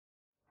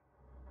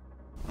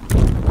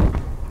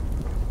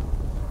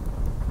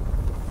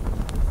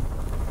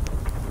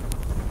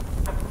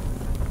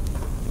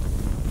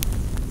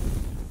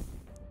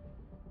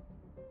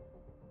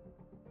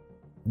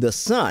The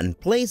sun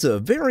plays a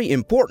very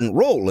important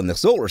role in the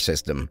solar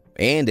system,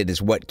 and it is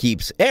what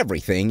keeps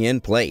everything in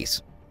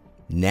place.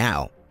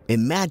 Now,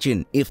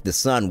 imagine if the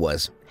sun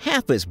was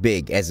half as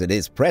big as it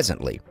is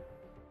presently.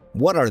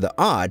 What are the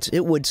odds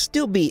it would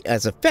still be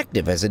as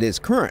effective as it is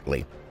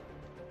currently?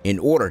 In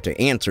order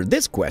to answer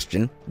this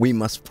question, we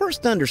must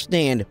first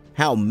understand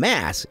how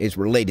mass is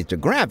related to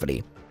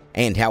gravity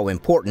and how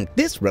important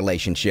this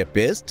relationship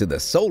is to the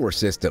solar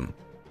system.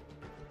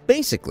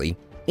 Basically,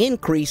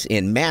 increase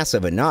in mass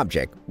of an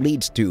object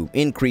leads to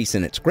increase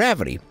in its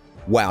gravity,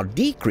 while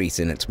decrease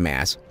in its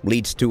mass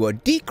leads to a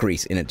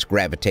decrease in its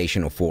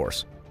gravitational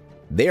force.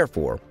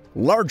 Therefore,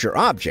 larger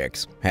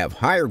objects have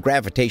higher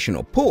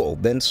gravitational pull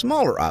than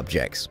smaller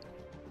objects.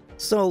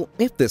 So,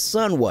 if the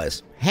sun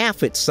was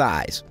half its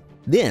size,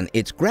 then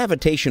its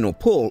gravitational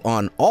pull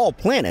on all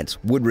planets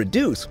would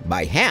reduce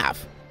by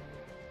half.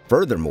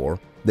 Furthermore,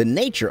 the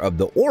nature of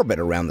the orbit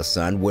around the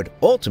sun would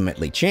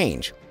ultimately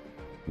change.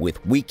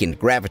 With weakened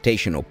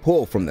gravitational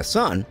pull from the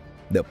sun,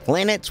 the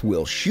planets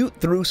will shoot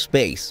through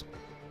space.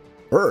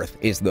 Earth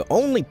is the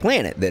only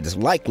planet that is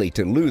likely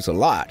to lose a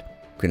lot,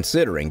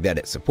 considering that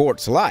it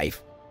supports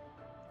life.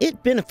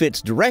 It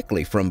benefits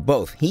directly from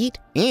both heat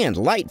and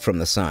light from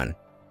the sun.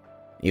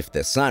 If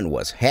the sun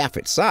was half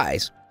its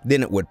size,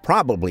 then it would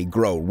probably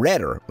grow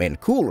redder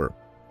and cooler.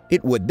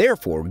 It would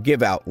therefore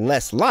give out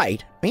less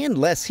light and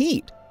less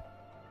heat.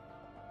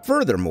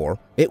 Furthermore,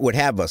 it would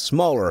have a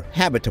smaller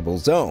habitable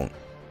zone.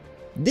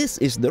 This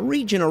is the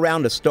region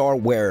around a star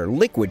where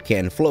liquid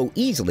can flow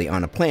easily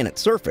on a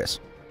planet's surface.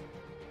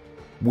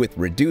 With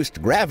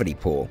reduced gravity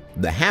pull,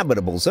 the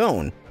habitable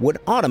zone would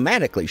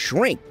automatically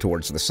shrink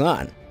towards the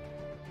sun.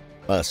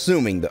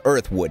 Assuming the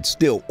Earth would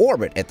still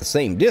orbit at the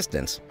same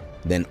distance,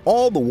 then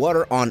all the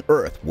water on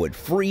Earth would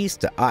freeze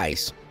to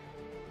ice.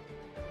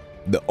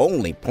 The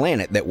only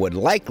planet that would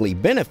likely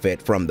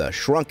benefit from the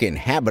shrunken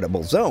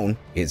habitable zone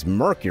is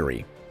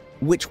Mercury,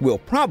 which will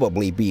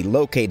probably be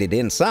located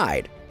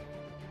inside.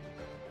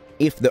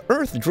 If the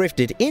Earth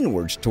drifted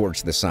inwards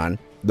towards the sun,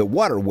 the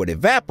water would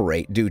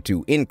evaporate due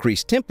to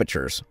increased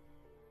temperatures.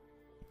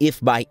 If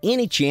by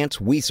any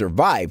chance we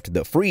survived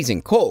the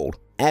freezing cold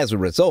as a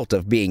result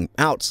of being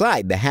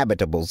outside the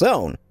habitable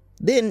zone,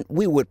 then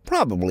we would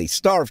probably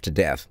starve to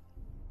death.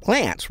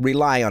 Plants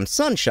rely on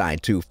sunshine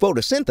to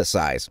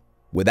photosynthesize.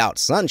 Without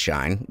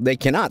sunshine, they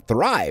cannot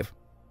thrive.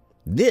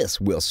 This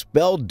will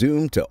spell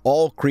doom to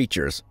all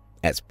creatures,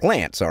 as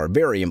plants are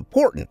very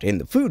important in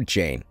the food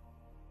chain.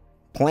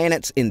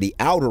 Planets in the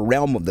outer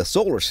realm of the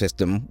solar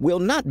system will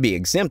not be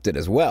exempted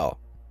as well.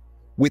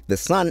 With the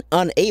sun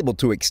unable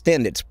to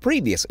extend its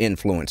previous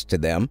influence to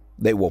them,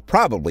 they will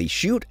probably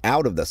shoot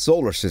out of the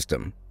solar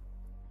system.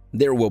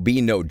 There will be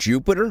no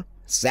Jupiter,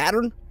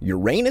 Saturn,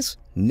 Uranus,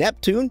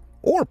 Neptune,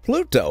 or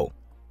Pluto.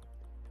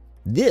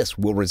 This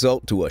will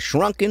result to a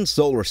shrunken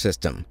solar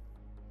system.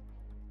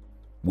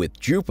 With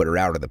Jupiter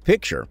out of the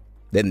picture,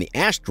 then the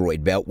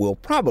asteroid belt will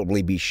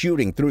probably be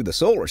shooting through the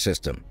solar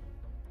system.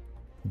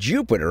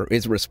 Jupiter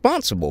is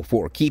responsible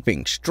for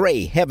keeping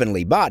stray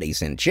heavenly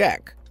bodies in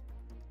check.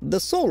 The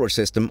solar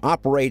system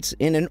operates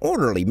in an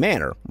orderly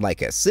manner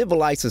like a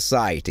civilized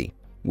society,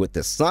 with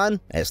the sun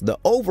as the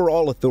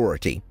overall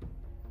authority.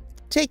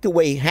 Take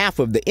away half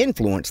of the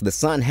influence the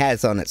sun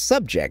has on its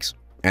subjects,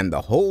 and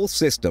the whole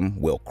system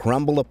will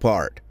crumble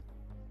apart.